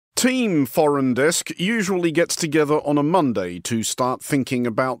Team Foreign Desk usually gets together on a Monday to start thinking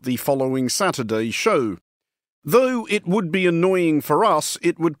about the following Saturday's show. Though it would be annoying for us,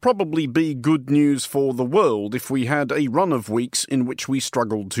 it would probably be good news for the world if we had a run of weeks in which we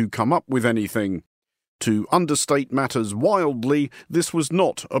struggled to come up with anything. To understate matters wildly, this was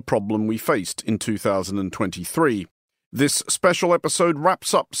not a problem we faced in 2023. This special episode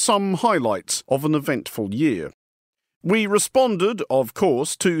wraps up some highlights of an eventful year. We responded, of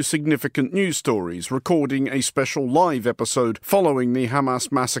course, to significant news stories, recording a special live episode following the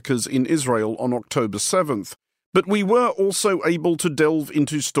Hamas massacres in Israel on October 7th. But we were also able to delve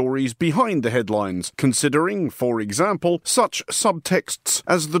into stories behind the headlines, considering, for example, such subtexts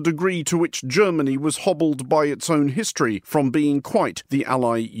as the degree to which Germany was hobbled by its own history from being quite the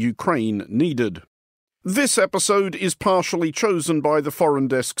ally Ukraine needed. This episode is partially chosen by the Foreign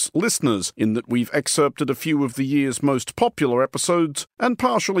Desk's listeners, in that we've excerpted a few of the year's most popular episodes, and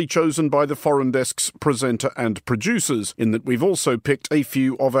partially chosen by the Foreign Desk's presenter and producers, in that we've also picked a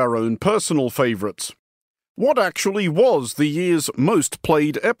few of our own personal favourites. What actually was the year's most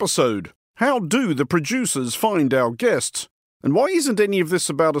played episode? How do the producers find our guests? And why isn't any of this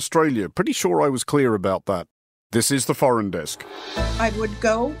about Australia? Pretty sure I was clear about that. This is the Foreign Desk. I would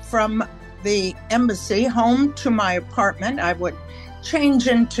go from the embassy home to my apartment. I would change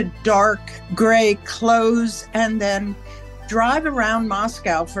into dark gray clothes and then drive around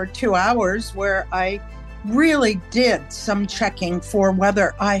Moscow for 2 hours, where I really did some checking for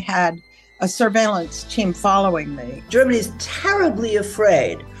whether I had a surveillance team following me. Germany is terribly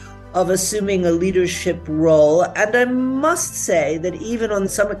afraid of assuming a leadership role. And I must say that even on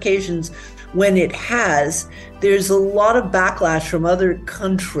some occasions when it has, there's a lot of backlash from other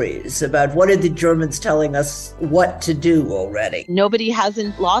countries about what are the Germans telling us what to do already. Nobody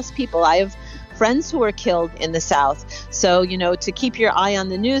hasn't lost people. I have friends who were killed in the South. So, to keep your eye on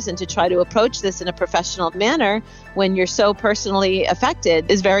the news and to try to approach this in a professional manner when you're so personally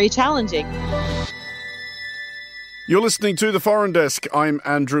affected is very challenging. You're listening to The Foreign Desk. I'm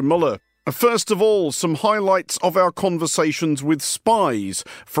Andrew Muller. First of all, some highlights of our conversations with spies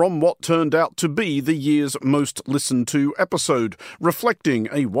from what turned out to be the year's most listened to episode, reflecting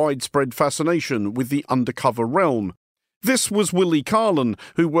a widespread fascination with the undercover realm. This was Willie Carlin,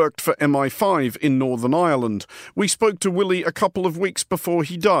 who worked for MI5 in Northern Ireland. We spoke to Willie a couple of weeks before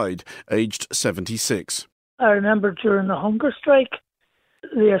he died, aged 76. I remember during the hunger strike,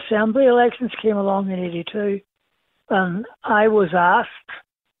 the assembly elections came along in 82, and I was asked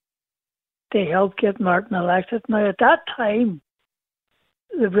to help get Martin elected. Now, at that time,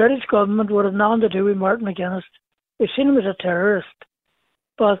 the British government would have nothing to do with Martin McGuinness. They seen him as a terrorist.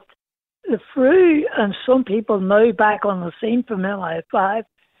 But the Frew and some people now back on the scene from MI5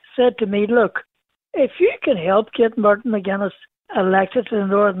 said to me, look, if you can help get Martin McGuinness elected to the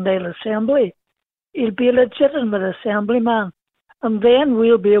Northern Ireland Assembly, he'll be a legitimate assemblyman, and then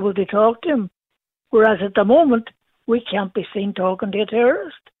we'll be able to talk to him. Whereas at the moment, we can't be seen talking to a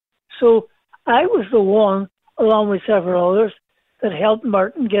terrorist. So I was the one, along with several others, that helped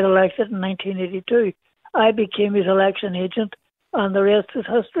Martin get elected in 1982. I became his election agent, and the rest is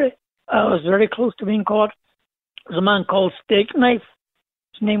history. I was very close to being caught. There was a man called Steak Knife.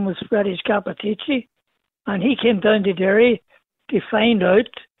 His name was Freddie Scappaticci, and he came down to Derry to find out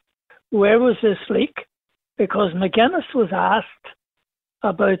where was this leak, because McGuinness was asked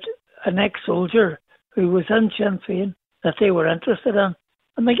about an ex-soldier who was in Sinn Féin that they were interested in.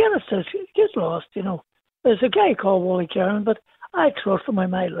 And McGuinness says, get lost, There's a guy called Wally Cairn, but I trust him with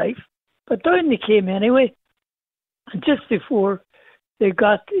my life. But down they came anyway. And just before they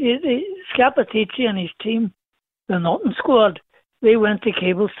got Scappaticci and his team, the Nothing Squad, they went to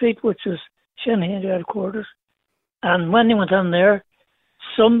Cable Street, which was Sinn Féin headquarters. And when they went in there,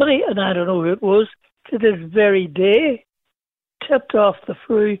 somebody, and I don't know who it was, to this very day, tipped off the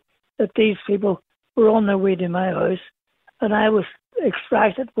Frew that these people were on their way to my house. And I was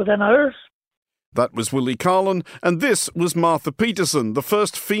extracted within hours. That was Willie Carlin, and this was Martha Peterson, the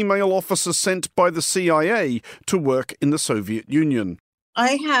first female officer sent by the CIA to work in the Soviet Union.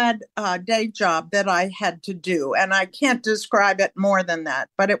 I had a day job that I had to do, and I can't describe it more than that,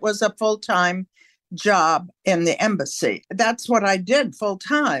 but it was a full-time job in the embassy. That's what I did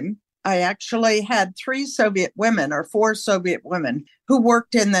full-time. I actually had 4 Soviet women who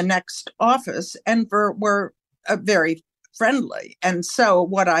worked in the next office and were very friendly. And so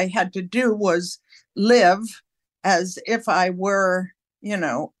what I had to do was live as if I were,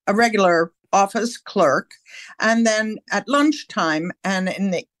 a regular office clerk. And then at lunchtime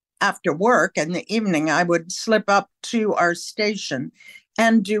and after work in the evening, I would slip up to our station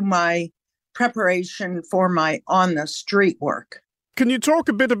and do my preparation for my on the street work. Can you talk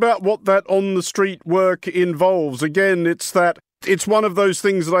a bit about what that on-the-street work involves? Again, it's one of those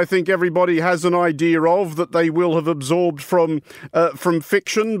things that I think everybody has an idea of, that they will have absorbed from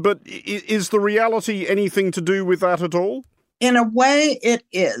fiction, but is the reality anything to do with that at all? In a way, it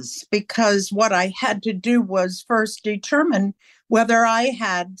is, because what I had to do was first determine whether I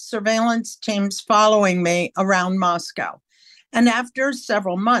had surveillance teams following me around Moscow. And after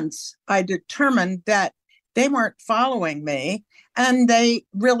several months, I determined that they weren't following me, and they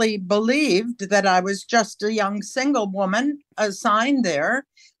really believed that I was just a young single woman assigned there,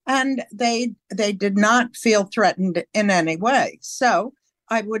 and they did not feel threatened in any way. So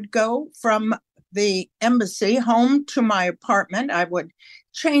I would go from the embassy home to my apartment. I would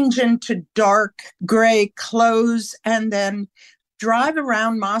change into dark gray clothes and then drive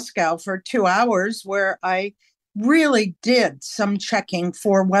around Moscow for 2 hours, where I really did some checking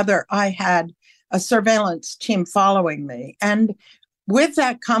for whether I had a surveillance team following me. And with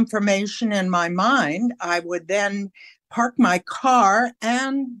that confirmation in my mind, I would then park my car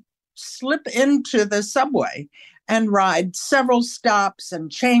and slip into the subway and ride several stops and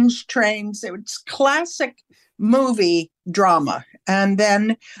change trains. It was classic movie drama. And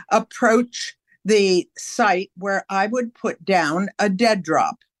then approach the site where I would put down a dead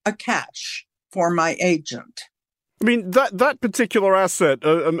drop, a cash for my agent. I mean, that particular asset,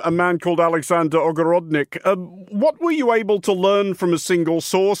 a man called Alexander Ogorodnik, what were you able to learn from a single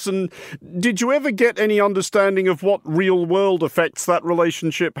source? And did you ever get any understanding of what real-world effects that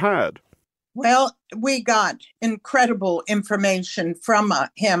relationship had? Well, we got incredible information from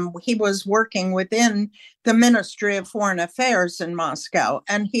him. He was working within the Ministry of Foreign Affairs in Moscow,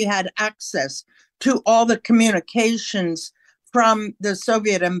 and he had access to all the communications from the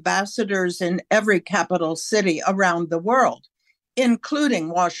Soviet ambassadors in every capital city around the world, including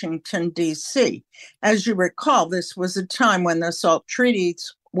Washington, D.C. As you recall, this was a time when the SALT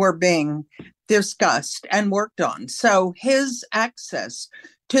treaties were being discussed and worked on. So his access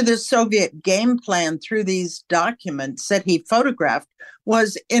to the Soviet game plan through these documents that he photographed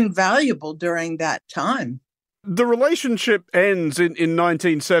was invaluable during that time. The relationship ends in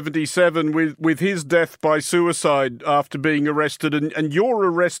 1977 with his death by suicide after being arrested, and your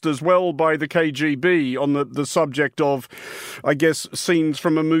arrest as well by the KGB on the subject of, I guess, scenes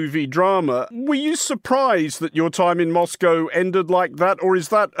from a movie drama. Were you surprised that your time in Moscow ended like that, or is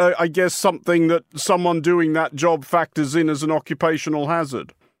that, I guess, something that someone doing that job factors in as an occupational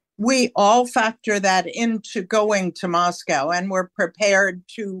hazard? We all factor that into going to Moscow, and we're prepared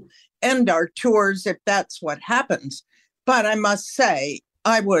to end our tours if that's what happens. But I must say,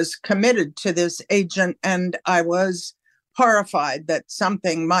 I was committed to this agent, and I was horrified that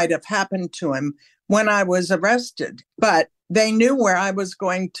something might have happened to him when I was arrested. But they knew where I was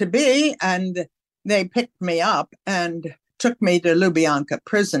going to be, and they picked me up and took me to Lubyanka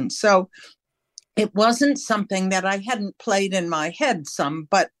prison. So it wasn't something that I hadn't played in my head some,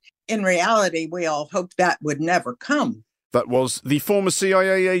 but in reality, we all hoped that would never come. That was the former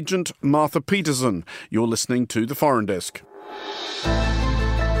CIA agent Martha Peterson. You're listening to The Foreign Desk.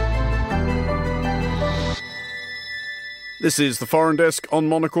 This is The Foreign Desk on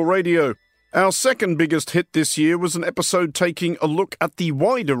Monocle Radio. Our second biggest hit this year was an episode taking a look at the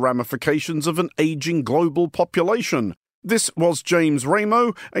wider ramifications of an ageing global population. This was James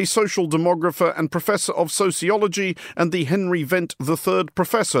Ramo, a social demographer and professor of sociology and the Henry Wendt III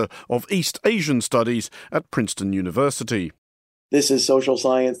Professor of East Asian Studies at Princeton University. This is social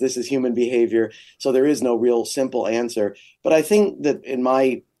science, this is human behavior, so there is no real simple answer. But I think that in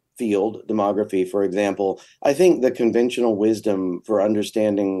my field, demography, for example, I think the conventional wisdom for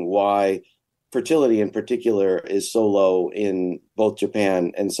understanding why fertility in particular is so low in both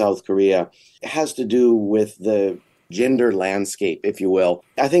Japan and South Korea has to do with the gender landscape, if you will.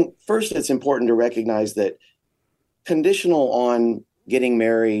 I think first it's important to recognize that conditional on getting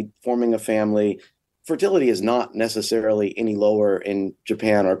married, forming a family, fertility is not necessarily any lower in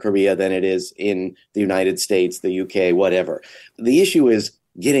Japan or Korea than it is in the United States, the UK, whatever. The issue is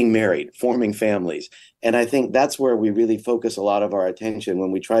getting married, forming families. And I think that's where we really focus a lot of our attention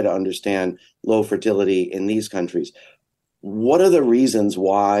when we try to understand low fertility in these countries. What are the reasons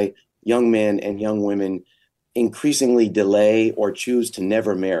why young men and young women increasingly delay or choose to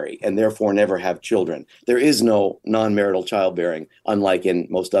never marry and therefore never have children? There is no non-marital childbearing, unlike in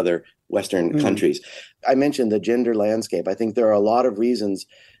most other Western countries. I mentioned the gender landscape. I think there are a lot of reasons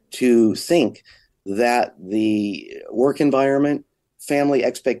to think that the work environment, family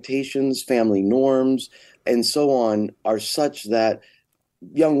expectations, family norms, and so on are such that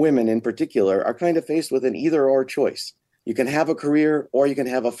young women in particular are kind of faced with an either or choice. You can have a career or you can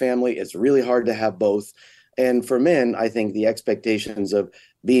have a family. It's really hard to have both. And for men, I think the expectations of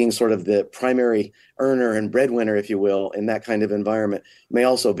being sort of the primary earner and breadwinner, if you will, in that kind of environment may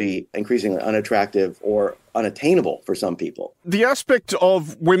also be increasingly unattractive or unattainable for some people. The aspect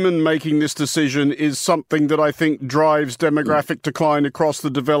of women making this decision is something that I think drives demographic decline across the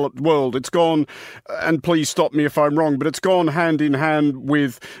developed world. It's gone, and please stop me if I'm wrong, but it's gone hand in hand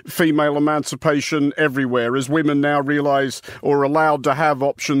with female emancipation everywhere, as women now realise or are allowed to have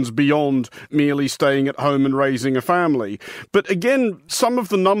options beyond merely staying at home and raising a family. But again, some of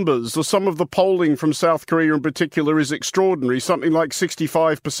the numbers or some of the polling from South Korea in particular is extraordinary. Something like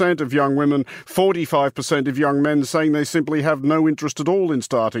 65% of young women, 45% of young men saying they simply have no interest at all in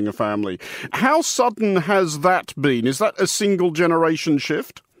starting a family. How sudden has that been? Is that a single generation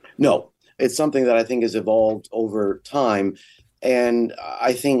shift? No, it's something that I think has evolved over time. And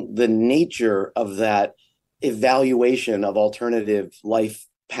I think the nature of that evaluation of alternative life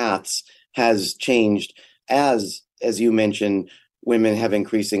paths has changed as you mentioned, women have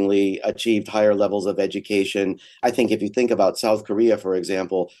increasingly achieved higher levels of education. I think if you think about South Korea, for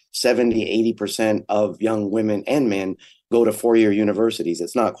example, 70-80% of young women and men go to four-year universities.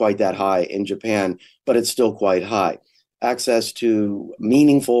 It's not quite that high in Japan, but it's still quite high. Access to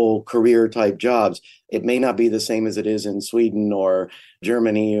meaningful career-type jobs, it may not be the same as it is in Sweden or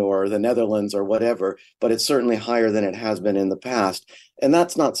Germany or the Netherlands or whatever, but it's certainly higher than it has been in the past. And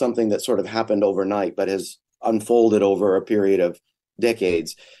that's not something that sort of happened overnight, but has unfolded over a period of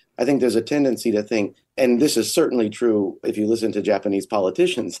decades. I think there's a tendency to think, and this is certainly true if you listen to Japanese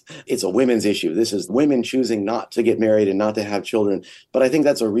politicians, it's a women's issue. This is women choosing not to get married and not to have children. But I think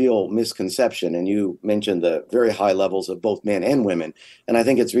that's a real misconception. And you mentioned the very high levels of both men and women. And I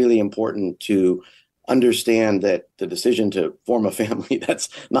think it's really important to understand that the decision to form a family, that's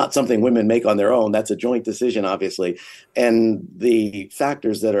not something women make on their own. That's a joint decision, obviously. And the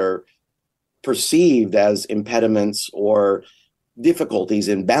factors that are perceived as impediments or difficulties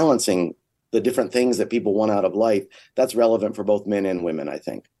in balancing the different things that people want out of life, that's relevant for both men and women, I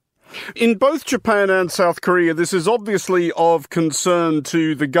think. In both Japan and South Korea, this is obviously of concern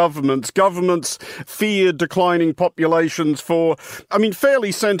to the governments. Governments fear declining populations for,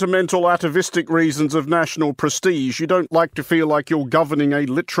 fairly sentimental, atavistic reasons of national prestige. You don't like to feel like you're governing a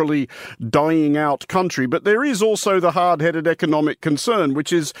literally dying out country. But there is also the hard-headed economic concern,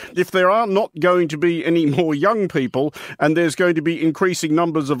 which is if there are not going to be any more young people and there's going to be increasing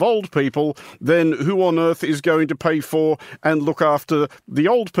numbers of old people, then who on earth is going to pay for and look after the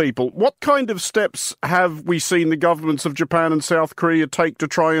old people? What kind of steps have we seen the governments of Japan and South Korea take to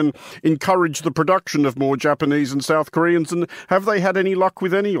try and encourage the production of more Japanese and South Koreans, and have they had any luck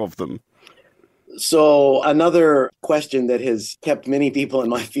with any of them? So another question that has kept many people in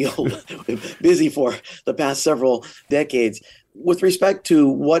my field busy for the past several decades. With respect to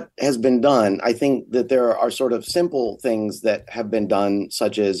what has been done, I think that there are sort of simple things that have been done,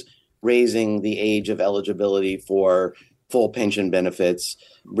 such as raising the age of eligibility for full pension benefits,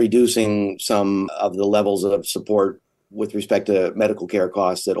 reducing some of the levels of support with respect to medical care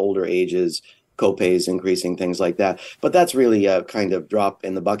costs at older ages, co-pays increasing, things like that. But that's really a kind of drop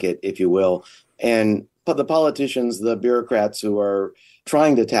in the bucket, if you will. But the politicians, the bureaucrats who are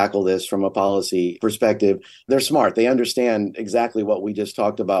trying to tackle this from a policy perspective, they're smart. They understand exactly what we just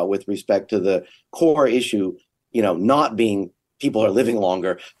talked about with respect to the core issue, not being people are living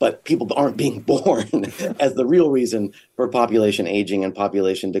longer, but people aren't being born as the real reason for population aging and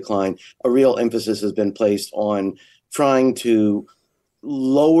population decline. A real emphasis has been placed on trying to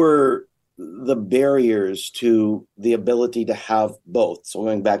lower the barriers to the ability to have both. So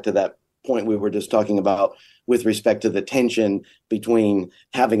going back to that point we were just talking about with respect to the tension between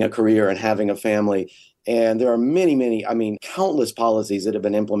having a career and having a family. And there are many, countless policies that have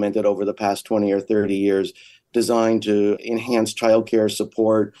been implemented over the past 20 or 30 years designed to enhance childcare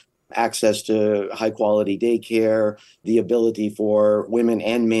support, access to high-quality daycare, the ability for women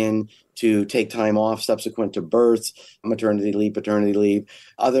and men to take time off subsequent to birth, maternity leave, paternity leave,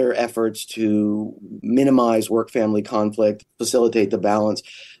 other efforts to minimize work-family conflict, facilitate the balance.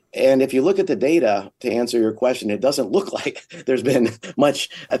 And if you look at the data, to answer your question, it doesn't look like there's been much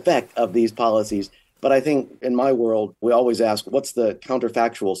effect of these policies. But I think in my world, we always ask, what's the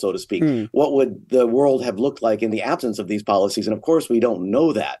counterfactual, so to speak? What would the world have looked like in the absence of these policies? And of course, we don't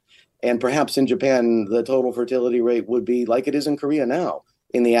know that. And perhaps in Japan, the total fertility rate would be like it is in Korea now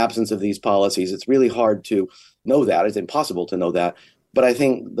in the absence of these policies. It's really hard to know that. It's impossible to know that. But I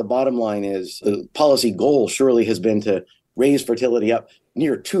think the bottom line is the policy goal surely has been to raise fertility up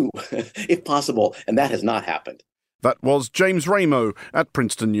near 2, if possible. And that has not happened. That was James Ramo at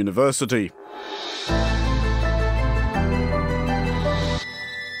Princeton University.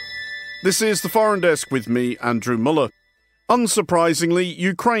 This is the Foreign Desk with me, Andrew Muller. Unsurprisingly,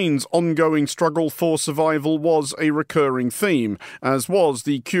 Ukraine's ongoing struggle for survival was a recurring theme, as was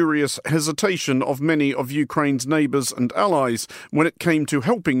the curious hesitation of many of Ukraine's neighbours and allies when it came to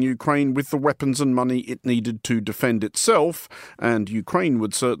helping Ukraine with the weapons and money it needed to defend itself, and Ukraine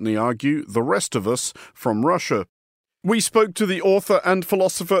would certainly argue the rest of us, from Russia. We spoke to the author and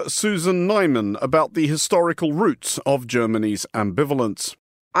philosopher Susan Neiman about the historical roots of Germany's ambivalence.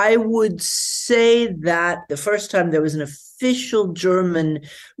 I would say that the first time there was an official German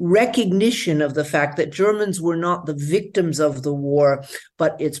recognition of the fact that Germans were not the victims of the war,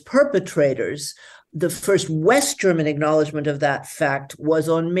 but its perpetrators, the first West German acknowledgement of that fact was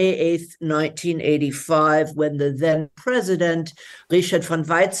on May 8th, 1985, when the then president, Richard von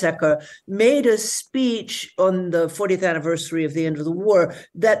Weizsäcker, made a speech on the 40th anniversary of the end of the war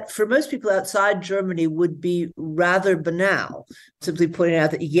that for most people outside Germany would be rather banal, simply pointing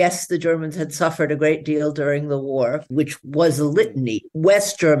out that, yes, the Germans had suffered a great deal during the war, which was a litany.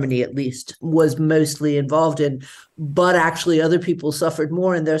 West Germany, at least, was mostly involved in, but actually other people suffered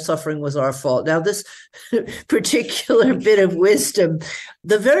more and their suffering was our fault. Now, this particular bit of wisdom,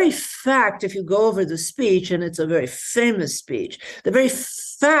 the very fact, if you go over the speech, and it's a very famous speech, the very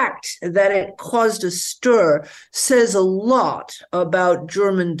fact that it caused a stir says a lot about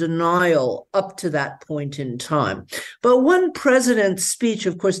German denial up to that point in time. But one president's speech,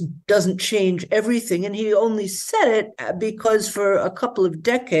 of course, doesn't change everything, and he only said it because for a couple of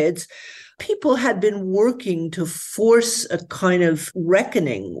decades, people had been working to force a kind of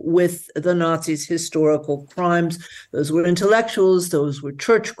reckoning with the Nazis' historical crimes. Those were intellectuals, those were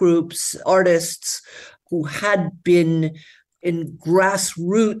church groups, artists who had been in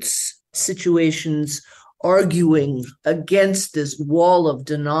grassroots situations arguing against this wall of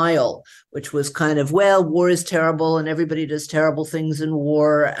denial, which was kind of, well, war is terrible and everybody does terrible things in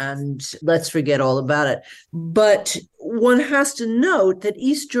war and let's forget all about it. But one has to note that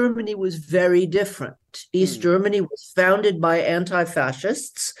East Germany was very different. East Germany was founded by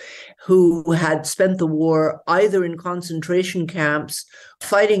anti-fascists who had spent the war either in concentration camps,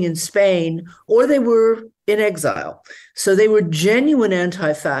 fighting in Spain, or they were in exile. So they were genuine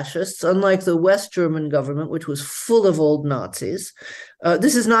anti-fascists, unlike the West German government, which was full of old Nazis.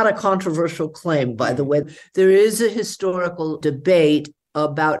 This is not a controversial claim, by the way. There is a historical debate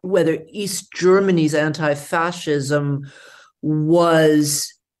about whether East Germany's anti-fascism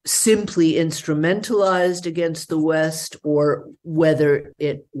was simply instrumentalized against the West or whether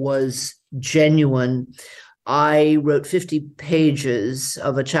it was genuine. I wrote 50 pages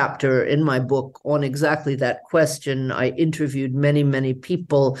of a chapter in my book on exactly that question. I interviewed many, many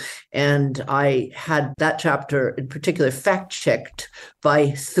people, and I had that chapter in particular fact-checked by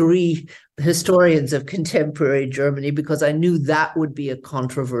 3 historians of contemporary Germany because I knew that would be a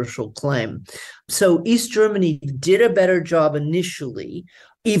controversial claim. So East Germany did a better job initially,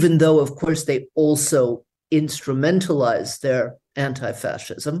 even though, of course, they also instrumentalized their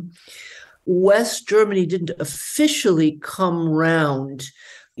anti-fascism. West Germany didn't officially come round,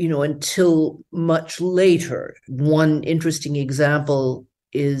 until much later. One interesting example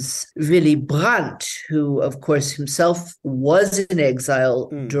is Willy Brandt, who, of course, himself was in exile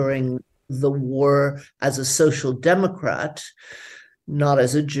during the war as a social democrat, not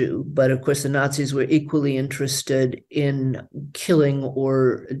as a Jew, but of course the Nazis were equally interested in killing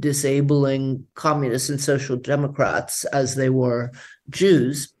or disabling communists and social democrats as they were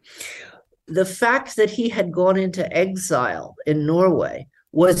Jews. The fact that he had gone into exile in Norway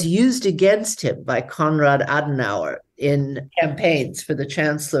was used against him by Konrad Adenauer in campaigns for the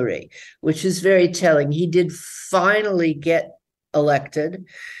chancellery, which is very telling. He did finally get elected.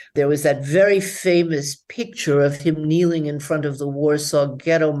 There was that very famous picture of him kneeling in front of the Warsaw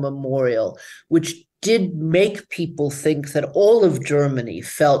Ghetto Memorial, which did make people think that all of Germany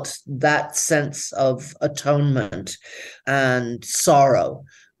felt that sense of atonement and sorrow.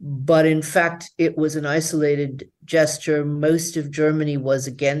 But in fact, it was an isolated gesture. Most of Germany was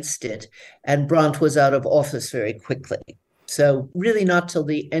against it, and Brandt was out of office very quickly. So really not till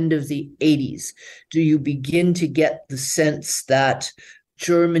the end of the 80s do you begin to get the sense that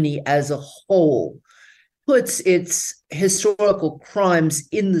Germany as a whole puts its historical crimes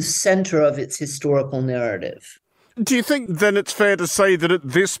in the center of its historical narrative. Do you think then it's fair to say that at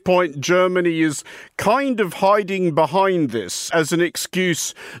this point Germany is kind of hiding behind this as an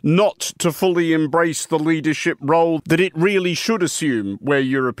excuse not to fully embrace the leadership role that it really should assume where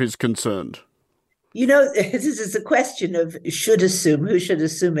Europe is concerned? This is a question of who should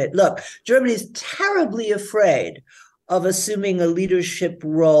assume it. Look, Germany is terribly afraid of assuming a leadership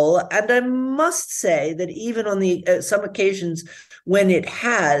role. And I must say that even on some occasions when it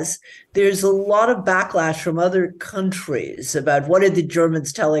has, there's a lot of backlash from other countries about what are the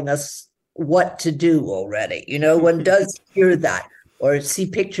Germans telling us what to do already. One does hear that, or see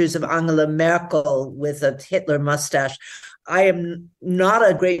pictures of Angela Merkel with a Hitler mustache. I am not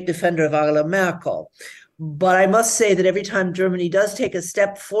a great defender of Angela Merkel, but I must say that every time Germany does take a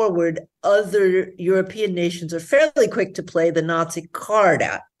step forward, other European nations are fairly quick to play the Nazi card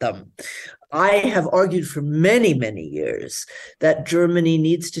at them. I have argued for many, many years that Germany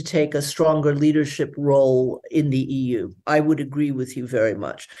needs to take a stronger leadership role in the EU. I would agree with you very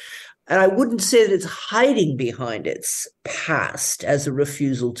much. And I wouldn't say that it's hiding behind its past as a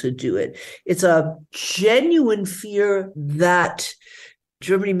refusal to do it. It's a genuine fear that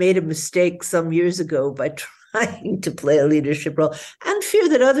Germany made a mistake some years ago by trying to play a leadership role, and fear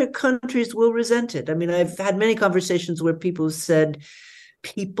that other countries will resent it. I mean, I've had many conversations where people said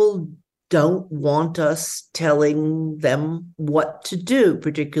people don't want us telling them what to do,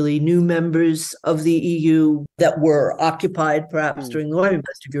 particularly new members of the EU that were occupied perhaps during the war. I mean,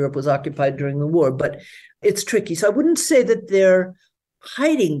 most of Europe was occupied during the war, but it's tricky. So I wouldn't say that they're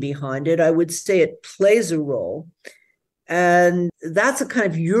hiding behind it. I would say it plays a role. And that's a kind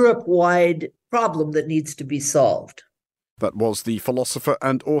of Europe-wide problem that needs to be solved. That was the philosopher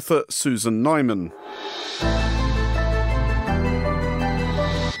and author Susan Neiman.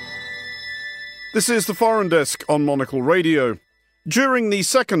 This is the Foreign Desk on Monocle Radio. During the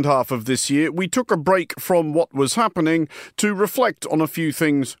second half of this year, we took a break from what was happening to reflect on a few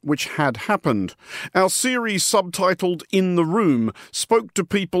things which had happened. Our series, subtitled In the Room, spoke to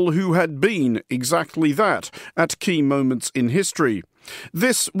people who had been exactly that at key moments in history.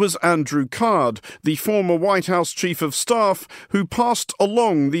 This was Andrew Card, the former White House Chief of Staff, who passed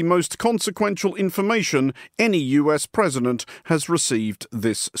along the most consequential information any US president has received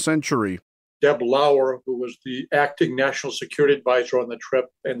this century. Deb Lauer, who was the acting national security advisor on the trip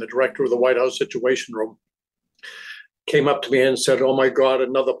and the director of the White House Situation Room, came up to me and said, "Oh my God,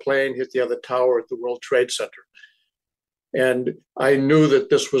 another plane hit the other tower at the World Trade Center." And I knew that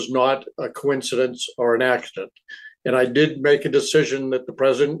this was not a coincidence or an accident. And I did make a decision that the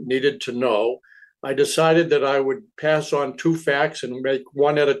president needed to know. I decided that I would pass on two facts and make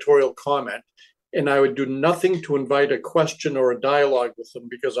one editorial comment. And I would do nothing to invite a question or a dialogue with him,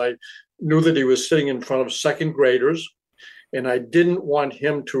 because I knew that he was sitting in front of second graders, and I didn't want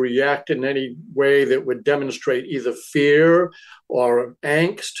him to react in any way that would demonstrate either fear or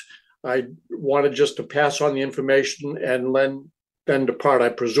angst. I wanted just to pass on the information and then depart. I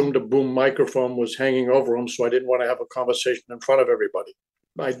presumed a boom microphone was hanging over him, so I didn't want to have a conversation in front of everybody.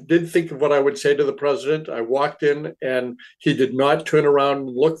 I did think of what I would say to the president. I walked in, and he did not turn around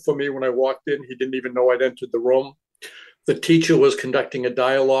and look for me when I walked in. He didn't even know I'd entered the room. The teacher was conducting a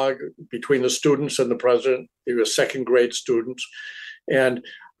dialogue between the students and the president. They were second grade students. And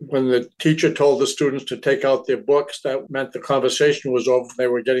when the teacher told the students to take out their books, that meant the conversation was over. They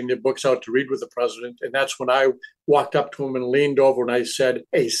were getting their books out to read with the president. And that's when I walked up to him and leaned over and I said,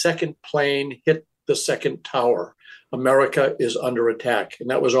 "A second plane hit the second tower. America is under attack." And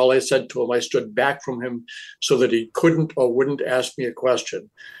that was all I said to him. I stood back from him so that he couldn't or wouldn't ask me a question.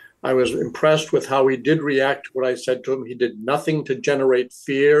 I was impressed with how he did react to what I said to him. He did nothing to generate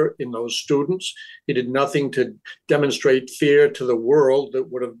fear in those students. He did nothing to demonstrate fear to the world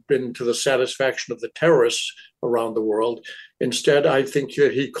that would have been to the satisfaction of the terrorists around the world. Instead, I think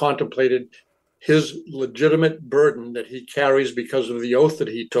that he contemplated his legitimate burden that he carries because of the oath that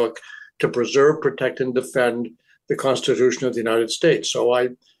he took to preserve, protect, and defend the Constitution of the United States. So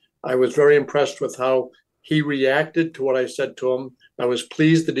I was very impressed with how he reacted to what I said to him. I was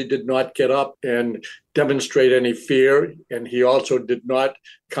pleased that he did not get up and demonstrate any fear, and he also did not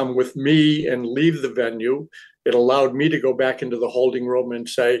come with me and leave the venue. It allowed me to go back into the holding room and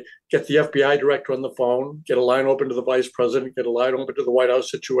say, get the FBI director on the phone, get a line open to the vice president, get a line open to the White House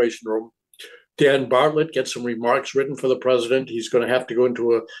Situation Room. Dan Bartlett, get some remarks written for the president. He's going to have to go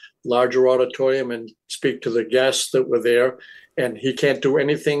into a larger auditorium and speak to the guests that were there. And he can't do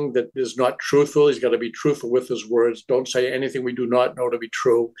anything that is not truthful. He's got to be truthful with his words. Don't say anything we do not know to be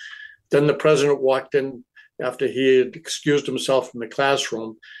true. Then the president walked in after he had excused himself from the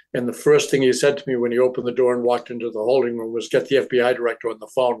classroom. And the first thing he said to me when he opened the door and walked into the holding room was, get the FBI director on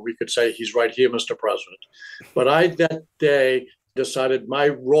the phone. We could say, he's right here, Mr. President. But I, that day, decided my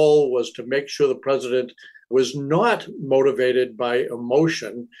role was to make sure the president was not motivated by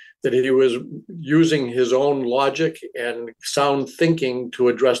emotion, that he was using his own logic and sound thinking to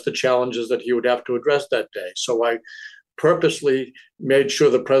address the challenges that he would have to address that day. So I purposely made sure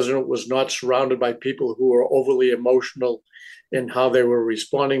the president was not surrounded by people who were overly emotional in how they were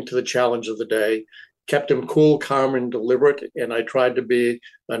responding to the challenge of the day, kept him cool, calm, and deliberate. And I tried to be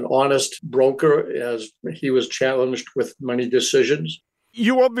an honest broker as he was challenged with many decisions.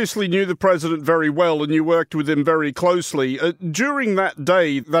 You obviously knew the president very well and you worked with him very closely. During that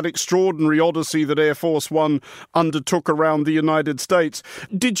day, that extraordinary odyssey that Air Force One undertook around the United States,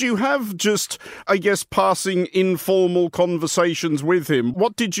 did you have just, I guess, passing informal conversations with him?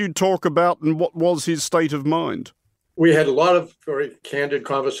 What did you talk about and what was his state of mind? We had a lot of very candid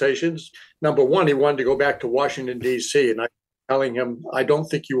conversations. Number one, he wanted to go back to Washington, D.C., and I telling him, I don't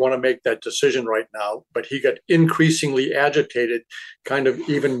think you want to make that decision right now. But he got increasingly agitated, kind of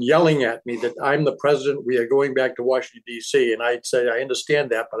even yelling at me that I'm the president, we are going back to Washington, D.C. And I'd say, I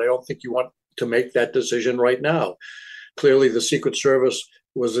understand that, but I don't think you want to make that decision right now. Clearly, the Secret Service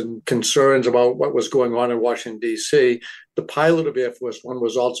was in concerns about what was going on in Washington, D.C. The pilot of Air Force One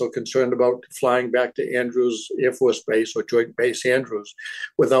was also concerned about flying back to Andrews Air Force Base or Joint Base Andrews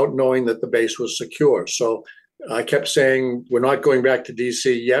without knowing that the base was secure. So I kept saying, we're not going back to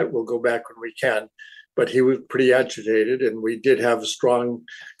D.C. yet. We'll go back when we can. But he was pretty agitated, and we did have strong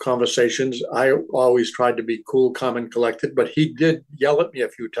conversations. I always tried to be cool, calm, and collected, but he did yell at me a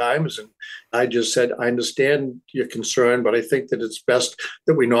few times. And I just said, I understand your concern, but I think that it's best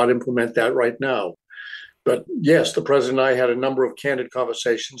that we not implement that right now. But yes, the president and I had a number of candid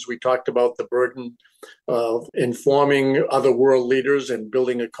conversations. We talked about the burden of informing other world leaders and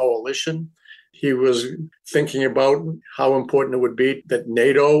building a coalition. He was thinking about how important it would be that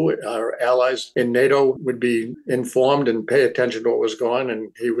NATO, our allies in NATO, would be informed and pay attention to what was going on.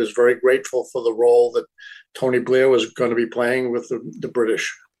 And he was very grateful for the role that Tony Blair was going to be playing with the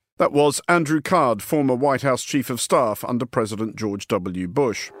British. That was Andrew Card, former White House Chief of Staff under President George W.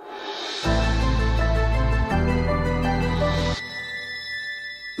 Bush.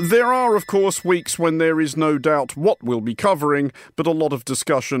 There are, of course, weeks when there is no doubt what we'll be covering, but a lot of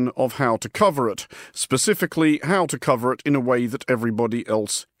discussion of how to cover it, specifically how to cover it in a way that everybody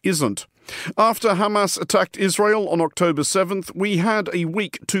else isn't. After Hamas attacked Israel on October 7th, we had a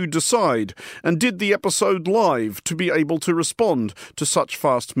week to decide and did the episode live to be able to respond to such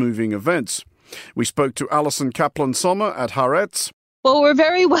fast-moving events. We spoke to Alison Kaplan-Sommer at Haaretz. Well, we're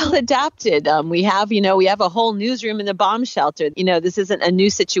very well adapted. We have a whole newsroom in the bomb shelter. This isn't a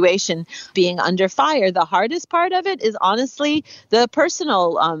new situation being under fire. The hardest part of it is honestly the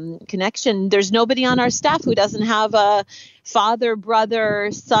personal connection. There's nobody on our staff who doesn't have a father, brother,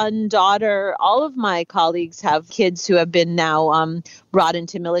 son, daughter. All of my colleagues have kids who have been now brought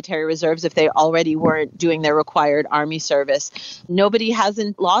into military reserves if they already weren't doing their required army service. Nobody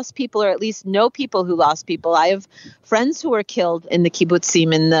hasn't lost people, or at least know people who lost people. I have friends who were killed in the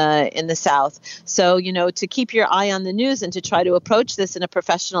kibbutzim in the south. So, to keep your eye on the news and to try to approach this in a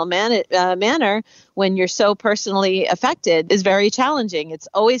professional manner when you're so personally affected is very challenging. It's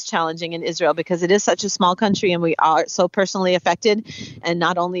always challenging in Israel because it is such a small country and we are so personally affected, and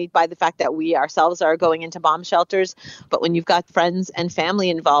not only by the fact that we ourselves are going into bomb shelters, but when you've got friends and family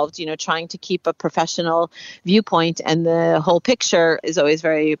involved, trying to keep a professional viewpoint and the whole picture is always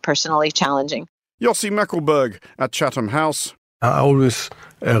very personally challenging. Yossi Meckelberg at Chatham House. I always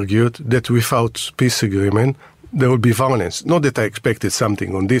argued that without peace agreement, there will be violence. Not that I expected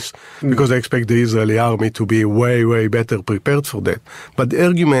something on this, because I expect the Israeli army to be way, way better prepared for that. But the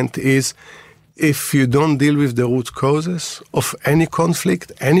argument is, if you don't deal with the root causes of any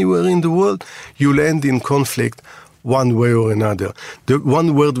conflict anywhere in the world, you'll end in conflict one way or another. The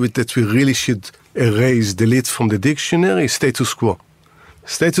one word that we really should erase, delete from the dictionary is status quo.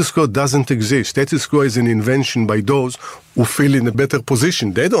 Status quo doesn't exist. Status quo is an invention by those who feel in a better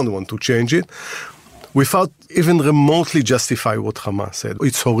position. They don't want to change it without even remotely justify what Hamas said.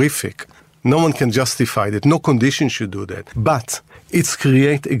 It's horrific. No one can justify that. No condition should do that. But it's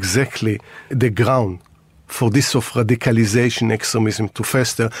create exactly the ground for this of radicalization, extremism to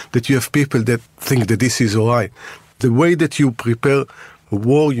fester, that you have people that think that this is all right. The way that you prepare a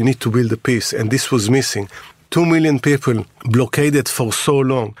war, you need to build a peace, and this was missing. 2 million people blockaded for so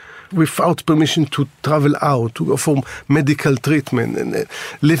long, without permission to travel out, to go for medical treatment, and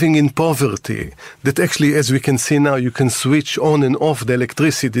living in poverty. That actually, as we can see now, you can switch on and off the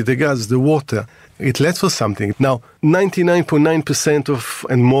electricity, the gas, the water. It led for something. Now, 99.9% of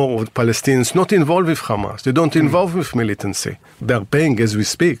and more of Palestinians not involved with Hamas. They don't involve with militancy. They're paying, as we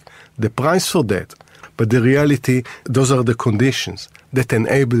speak, the price for that. But the reality, those are the conditions that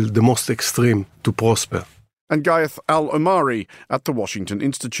enable the most extreme to prosper. And Gayeth Al-Omari at the Washington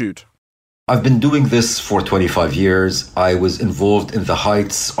Institute. I've been doing this for 25 years. I was involved in the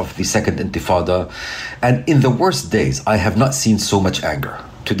heights of the Second Intifada. And in the worst days, I have not seen so much anger.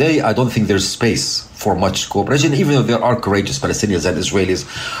 Today, I don't think there's space for much cooperation, even though there are courageous Palestinians and Israelis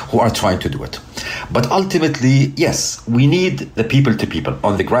who are trying to do it. But ultimately, yes, we need the people to people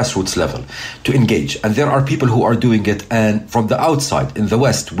on the grassroots level to engage. And there are people who are doing it. And from the outside, in the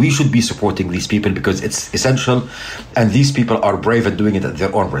West, we should be supporting these people because it's essential. And these people are brave and doing it at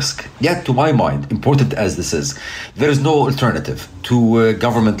their own risk. Yet, to my mind, important as this is, there is no alternative to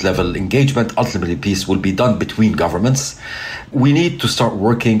government level engagement. Ultimately, peace will be done between governments. We need to start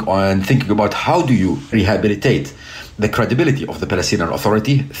working on thinking about how do you rehabilitate the credibility of the Palestinian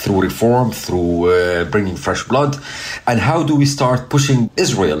Authority through reform, through bringing fresh blood, and how do we start pushing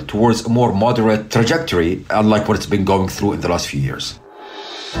Israel towards a more moderate trajectory, unlike what it's been going through in the last few years.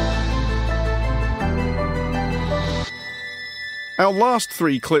 Our last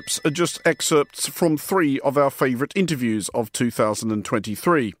three clips are just excerpts from three of our favourite interviews of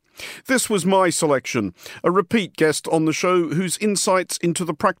 2023. This was my selection, a repeat guest on the show whose insights into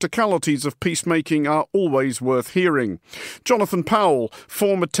the practicalities of peacemaking are always worth hearing. Jonathan Powell,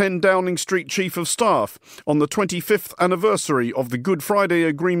 former 10 Downing Street Chief of Staff, on the 25th anniversary of the Good Friday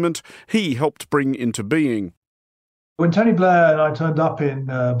Agreement he helped bring into being. When Tony Blair and I turned up in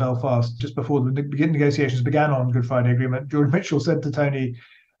Belfast just before the negotiations began on Good Friday Agreement, George Mitchell said to Tony,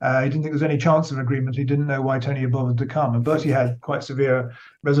 he didn't think there was any chance of an agreement. He didn't know why Tony had bothered to come. And Bertie had quite severe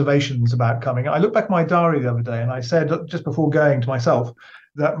reservations about coming. I looked back at my diary the other day and I said, just before going, to myself,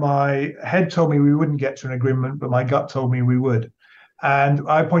 that my head told me we wouldn't get to an agreement, but my gut told me we would. And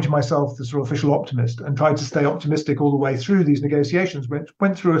I appointed myself the sort of official optimist and tried to stay optimistic all the way through these negotiations, which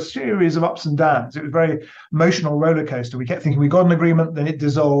went through a series of ups and downs. It was a very emotional roller coaster. We kept thinking we got an agreement, then it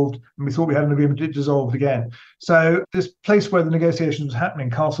dissolved, and we thought we had an agreement, it dissolved again. So this place where the negotiations was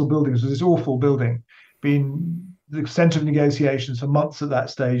happening, Castle Buildings, was this awful building, been the centre of negotiations for months at that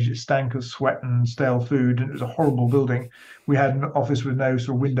stage. It stank of sweat and stale food, and it was a horrible building. We had an office with no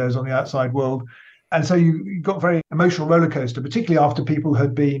sort of windows on the outside world. And so you got very emotional roller coaster, particularly after people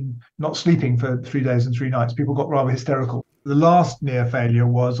had been not sleeping for 3 days and 3 nights. People got rather hysterical. The last near failure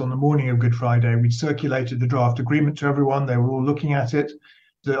was on the morning of Good Friday. We circulated the draft agreement to everyone. They were all looking at it.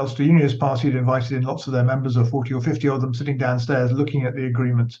 The Ulster Unionist Party had invited in lots of their members, or 40 or 50 of them, sitting downstairs looking at the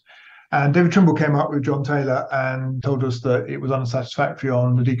agreement. And David Trimble came up with John Taylor and told us that it was unsatisfactory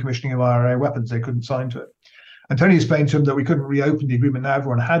on the decommissioning of IRA weapons. They couldn't sign to it. And Tony explained to him that we couldn't reopen the agreement now.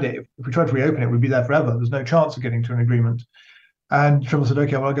 Everyone had it. If we tried to reopen it, we'd be there forever. There's no chance of getting to an agreement. And Trimble said,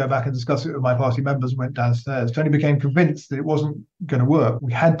 OK, well, I'll go back and discuss it with my party members, and went downstairs. Tony became convinced that it wasn't going to work.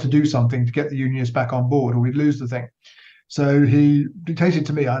 We had to do something to get the unionists back on board or we'd lose the thing. So he dictated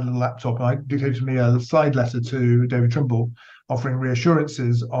to me, I had a little laptop, and I dictated to me a side letter to David Trimble offering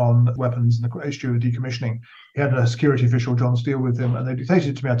reassurances on weapons and the issue of decommissioning. He had a security official, John Steele, with him, and they dictated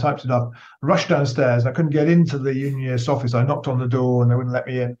it to me. I typed it up, rushed downstairs. I couldn't get into the unionist office. I knocked on the door and they wouldn't let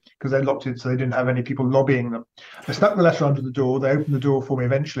me in because they locked it, so they didn't have any people lobbying them. I stuck the letter under the door. They opened the door for me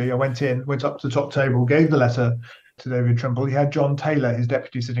eventually. I went in, went up to the top table, gave the letter to David Trimble. He had John Taylor, his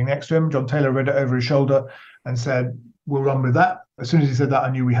deputy, sitting next to him. John Taylor read it over his shoulder and said, "We'll run with that." As soon as he said that,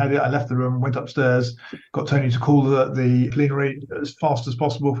 I knew we had it. I left the room, went upstairs, got Tony to call the plenary as fast as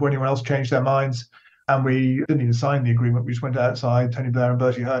possible before anyone else changed their minds. And we didn't even sign the agreement. We just went outside, Tony Blair and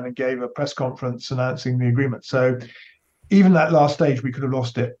Bertie Ahern, and gave a press conference announcing the agreement. So even that last stage, we could have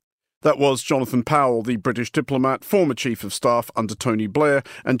lost it. That was Jonathan Powell, the British diplomat, former Chief of Staff under Tony Blair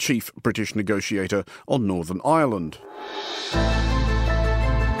and Chief British Negotiator on Northern Ireland.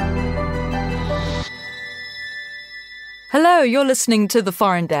 Hello, you're listening to The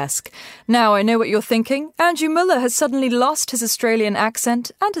Foreign Desk. Now, I know what you're thinking. Andrew Mueller has suddenly lost his Australian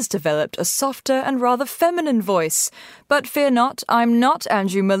accent and has developed a softer and rather feminine voice. But fear not, I'm not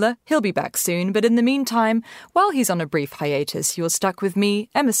Andrew Mueller. He'll be back soon, but in the meantime, while he's on a brief hiatus, you're stuck with me,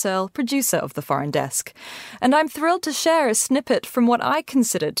 Emma Searle, producer of The Foreign Desk. And I'm thrilled to share a snippet from what I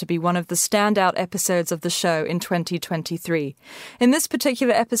consider to be one of the standout episodes of the show in 2023. In this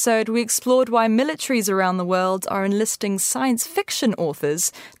particular episode, we explored why militaries around the world are enlisting science fiction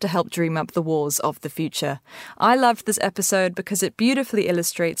authors to help dream up the wars of the future. I loved this episode because it beautifully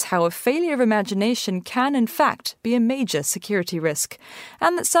illustrates how a failure of imagination can, in fact, be a major security risk,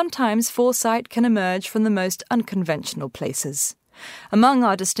 and that sometimes foresight can emerge from the most unconventional places. Among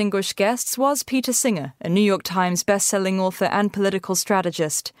our distinguished guests was Peter Singer, a New York Times best-selling author and political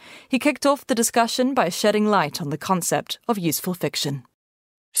strategist. He kicked off the discussion by shedding light on the concept of useful fiction.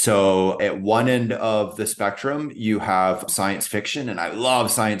 So at one end of the spectrum, you have science fiction, and I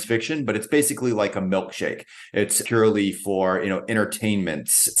love science fiction, but it's basically like a milkshake. It's purely for,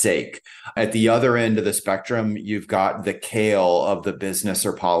 entertainment's sake. At the other end of the spectrum, you've got the kale of the business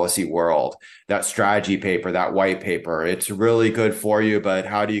or policy world, that strategy paper, that white paper. It's really good for you, but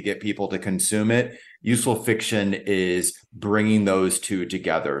how do you get people to consume it? Useful fiction is bringing those two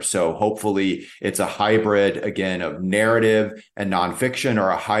together. So hopefully it's a hybrid, again, of narrative and nonfiction, or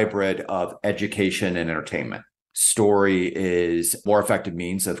a hybrid of education and entertainment. Story is more effective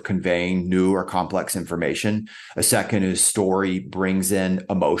means of conveying new or complex information. A second is story brings in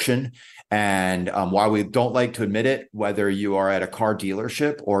emotion. And while we don't like to admit it, whether you are at a car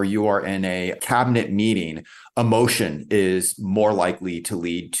dealership or you are in a cabinet meeting, emotion is more likely to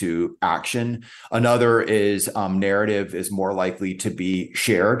lead to action. Another is narrative is more likely to be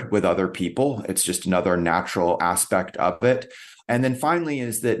shared with other people. It's just another natural aspect of it. And then finally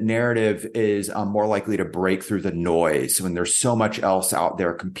is that narrative is more likely to break through the noise when there's so much else out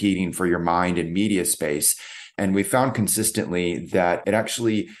there competing for your mind and media space. And we found consistently that it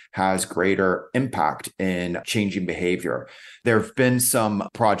actually has greater impact in changing behavior. There have been some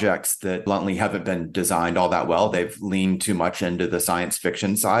projects that bluntly haven't been designed all that well. They've leaned too much into the science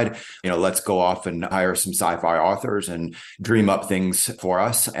fiction side. Let's go off and hire some sci-fi authors and dream up things for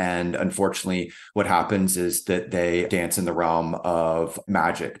us. And unfortunately, what happens is that they dance in the realm of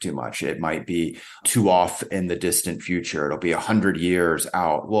magic too much. It might be too off in the distant future. It'll be 100 years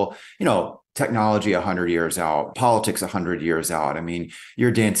out. Well, technology 100 years out, politics 100 years out. I mean,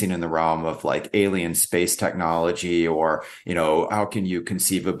 you're dancing in the realm of like alien space technology, or, how can you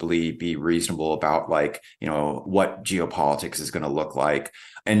conceivably be reasonable about what geopolitics is going to look like?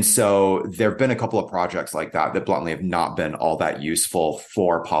 And so there have been a couple of projects like that bluntly have not been all that useful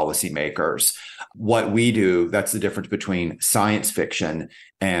for policymakers. What we do, that's the difference between science fiction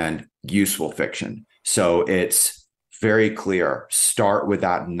and useful fiction. So it's very clear. Start with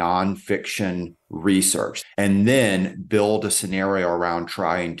that nonfiction research and then build a scenario around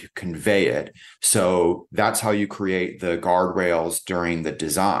trying to convey it. So that's how you create the guardrails during the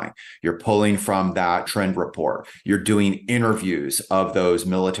design. You're pulling from that trend report. You're doing interviews of those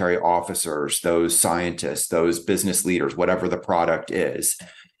military officers, those scientists, those business leaders, whatever the product is.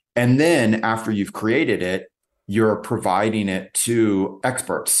 And then after you've created it, you're providing it to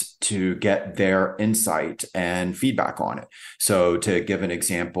experts to get their insight and feedback on it. So to give an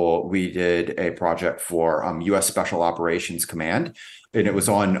example, we did a project for U.S. Special Operations Command, and it was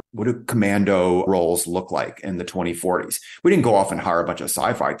on what do commando roles look like in the 2040s. We didn't go off and hire a bunch of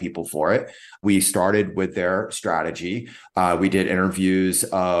sci-fi people for it. We started with their strategy. We did interviews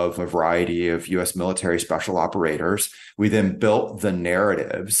of a variety of U.S. military special operators. We then built the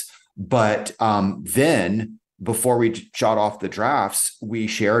narratives, but then before we shot off the drafts, we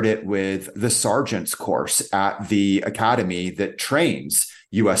shared it with the sergeant's course at the academy that trains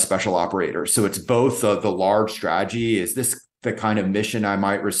U.S. special operators. So it's both the large strategy. Is this the kind of mission I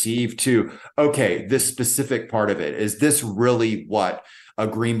might receive? To, okay, this specific part of it, is this really what a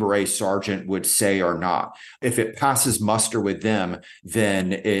Green Beret sergeant would say or not? If it passes muster with them,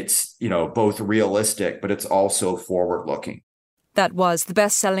 then it's, both realistic, but it's also forward-looking. That was the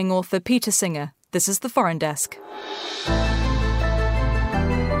best-selling author Peter Singer. This is The Foreign Desk.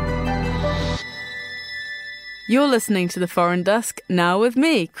 You're listening to The Foreign Desk, now with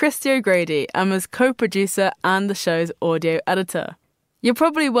me, Christy O'Grady, Emma's co-producer and the show's audio editor. You're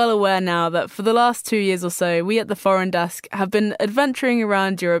probably well aware now that for the last 2 years or so, we at The Foreign Desk have been adventuring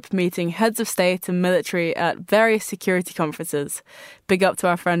around Europe meeting heads of state and military at various security conferences. Big up to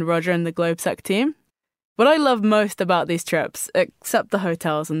our friend Roger and the GlobeSec team. What I love most about these trips, except the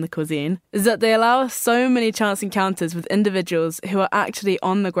hotels and the cuisine, is that they allow us so many chance encounters with individuals who are actually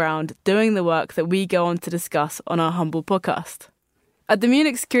on the ground doing the work that we go on to discuss on our humble podcast. At the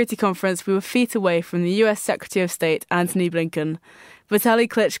Munich Security Conference, we were feet away from the US Secretary of State Antony Blinken, Vitaly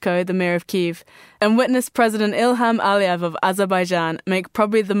Klitschko, the mayor of Kyiv, and witnessed President Ilham Aliyev of Azerbaijan make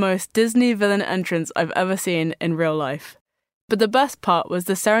probably the most Disney villain entrance I've ever seen in real life. But the best part was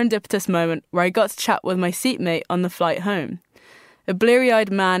the serendipitous moment where I got to chat with my seatmate on the flight home. A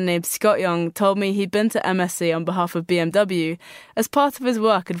bleary-eyed man named Scott Young told me he'd been to MSC on behalf of BMW as part of his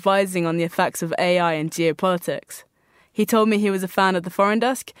work advising on the effects of AI and geopolitics. He told me he was a fan of The Foreign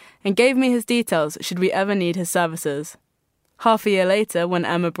Desk and gave me his details should we ever need his services. Half a year later, when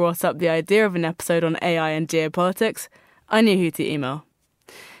Emma brought up the idea of an episode on AI and geopolitics, I knew who to email.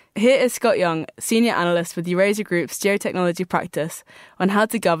 Here is Scott Young, Senior Analyst with Eurasia Group's Geotechnology Practice, on how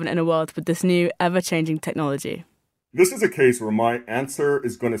to govern in a world with this new, ever-changing technology. This is a case where my answer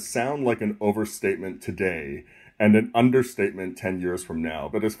is going to sound like an overstatement today and an understatement 10 years from now.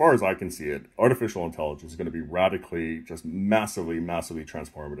 But as far as I can see it, artificial intelligence is going to be radically, just massively, massively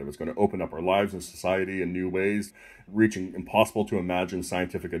transformative. It's going to open up our lives and society in new ways, reaching impossible to imagine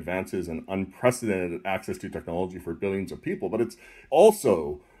scientific advances and unprecedented access to technology for billions of people. But it's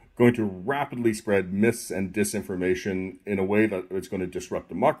also going to rapidly spread myths and disinformation in a way that it's going to disrupt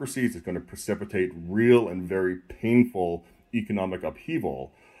democracies. It's going to precipitate real and very painful economic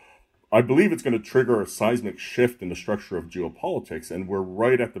upheaval. I believe it's going to trigger a seismic shift in the structure of geopolitics, and we're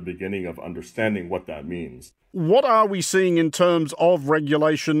right at the beginning of understanding what that means. What are we seeing in terms of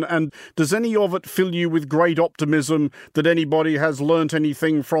regulation, and does any of it fill you with great optimism that anybody has learnt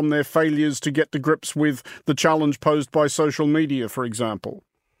anything from their failures to get to grips with the challenge posed by social media, for example?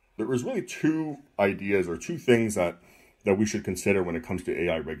 There was really two ideas or two things that we should consider when it comes to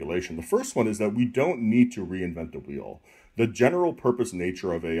AI regulation. The first one is that we don't need to reinvent the wheel. The general purpose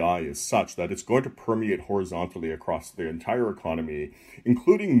nature of AI is such that it's going to permeate horizontally across the entire economy,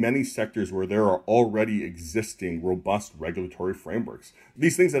 including many sectors where there are already existing robust regulatory frameworks.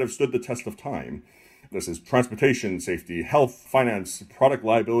 These things that have stood the test of time. This is transportation, safety, health, finance, product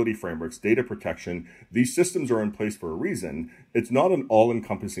liability frameworks, data protection. These systems are in place for a reason. It's not an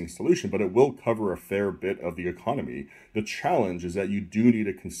all-encompassing solution, but it will cover a fair bit of the economy. The challenge is that you do need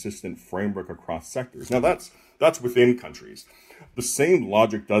a consistent framework across sectors. Now, that's within countries. The same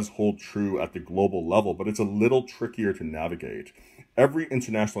logic does hold true at the global level, but it's a little trickier to navigate. Every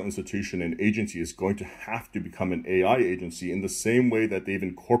international institution and agency is going to have to become an AI agency in the same way that they've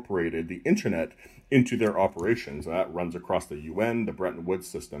incorporated the internet into their operations. That runs across the UN, the Bretton Woods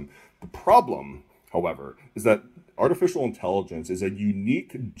system. The problem, however, is that artificial intelligence is a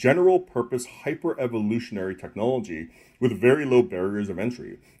unique general-purpose hyper-evolutionary technology with very low barriers of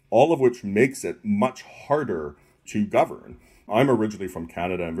entry, all of which makes it much harder to govern. I'm originally from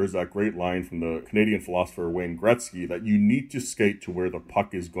Canada, and there's that great line from the Canadian philosopher Wayne Gretzky that you need to skate to where the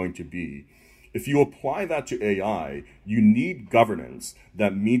puck is going to be. If you apply that to AI, you need governance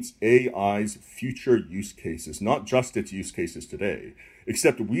that meets AI's future use cases, not just its use cases today.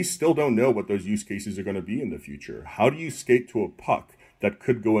 Except we still don't know what those use cases are going to be in the future. How do you skate to a puck that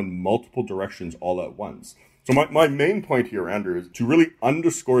could go in multiple directions all at once? So my main point here, Andrew, is to really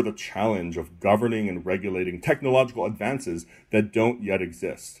underscore the challenge of governing and regulating technological advances that don't yet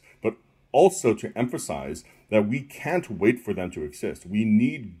exist, but also to emphasize that we can't wait for them to exist. We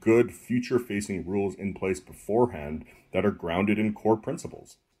need good future-facing rules in place beforehand that are grounded in core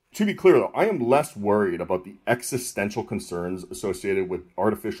principles. To be clear, though, I am less worried about the existential concerns associated with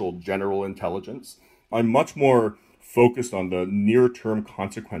artificial general intelligence. I'm much more focused on the near-term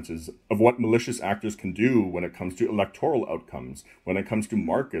consequences of what malicious actors can do when it comes to electoral outcomes, when it comes to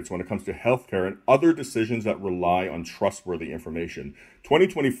markets, when it comes to healthcare, and other decisions that rely on trustworthy information.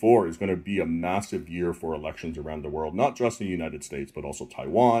 2024 is going to be a massive year for elections around the world, not just in the United States, but also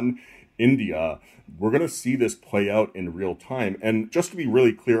Taiwan, India. We're going to see this play out in real time. And just to be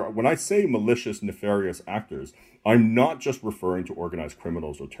really clear, when I say malicious, nefarious actors, I'm not just referring to organized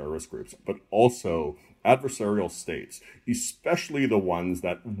criminals or terrorist groups, but also adversarial states, especially the ones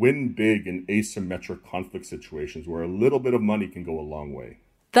that win big in asymmetric conflict situations where a little bit of money can go a long way.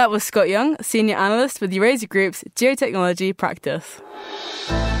 That was Scott Young, Senior Analyst with Eurasia Group's Geotechnology Practice.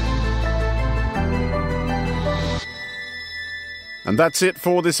 And that's it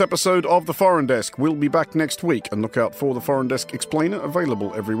for this episode of The Foreign Desk. We'll be back next week, and look out for The Foreign Desk Explainer,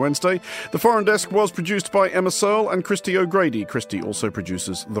 available every Wednesday. The Foreign Desk was produced by Emma Searle and Christy O'Grady. Christy also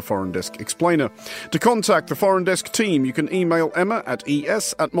produces The Foreign Desk Explainer. To contact the Foreign Desk team, you can email Emma at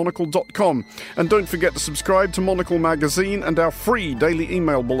es@monocle.com. And don't forget to subscribe to Monocle Magazine and our free daily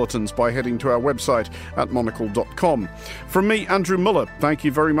email bulletins by heading to our website at monocle.com. From me, Andrew Muller, thank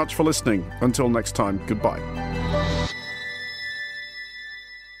you very much for listening. Until next time, goodbye.